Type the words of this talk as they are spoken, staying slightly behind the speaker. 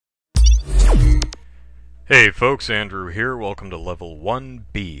Hey folks, Andrew here. Welcome to level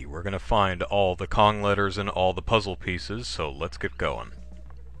 1B. We're going to find all the Kong letters and all the puzzle pieces, so let's get going.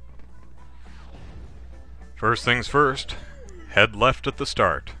 First things first, head left at the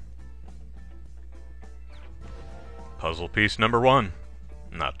start. Puzzle piece number 1.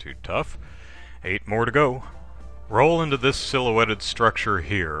 Not too tough. 8 more to go. Roll into this silhouetted structure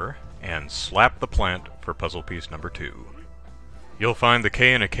here, and slap the plant for puzzle piece number 2. You'll find the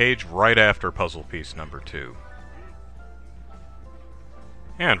K in a cage right after puzzle piece number 2.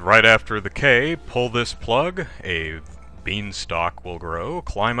 And right after the K, pull this plug, a beanstalk will grow,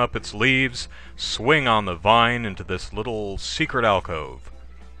 climb up its leaves, swing on the vine into this little secret alcove.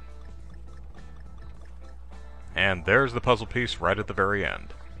 And there's the puzzle piece right at the very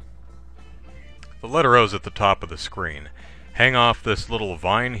end. The letter O's at the top of the screen. Hang off this little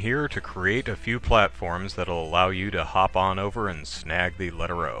vine here to create a few platforms that'll allow you to hop on over and snag the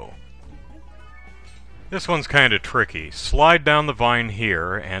letter O. This one's kinda tricky. Slide down the vine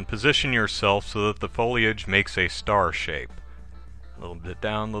here and position yourself so that the foliage makes a star shape. A little bit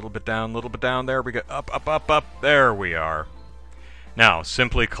down, little bit down, little bit down. There we go. Up, up, up, up. There we are. Now,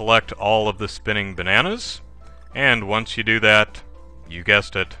 simply collect all of the spinning bananas, and once you do that, you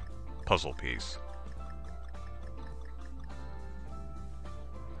guessed it, puzzle piece.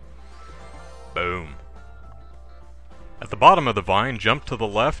 Boom. At the bottom of the vine, jump to the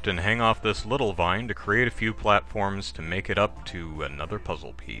left and hang off this little vine to create a few platforms to make it up to another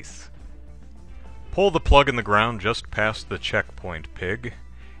puzzle piece. Pull the plug in the ground just past the checkpoint pig,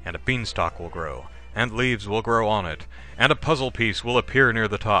 and a beanstalk will grow, and leaves will grow on it, and a puzzle piece will appear near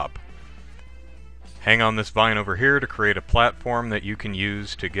the top. Hang on this vine over here to create a platform that you can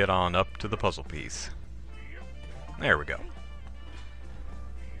use to get on up to the puzzle piece. There we go.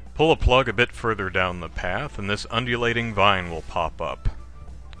 Pull a plug a bit further down the path, and this undulating vine will pop up.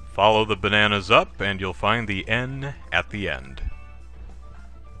 Follow the bananas up, and you'll find the N at the end.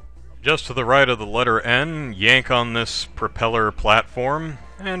 Just to the right of the letter N, yank on this propeller platform,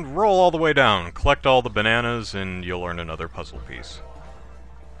 and roll all the way down. Collect all the bananas, and you'll earn another puzzle piece.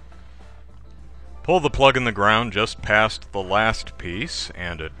 Pull the plug in the ground just past the last piece,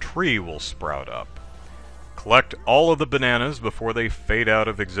 and a tree will sprout up. Collect all of the bananas before they fade out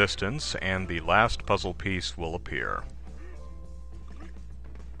of existence, and the last puzzle piece will appear.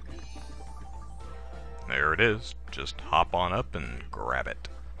 There it is. Just hop on up and grab it.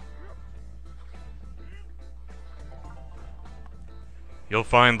 You'll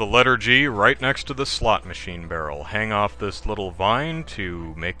find the letter G right next to the slot machine barrel. Hang off this little vine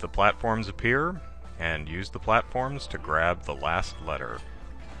to make the platforms appear, and use the platforms to grab the last letter.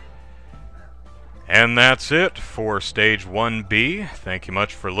 And that's it for Stage 1B. Thank you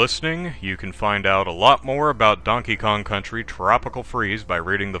much for listening. You can find out a lot more about Donkey Kong Country Tropical Freeze by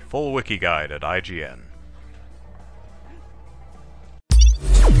reading the full wiki guide at IGN.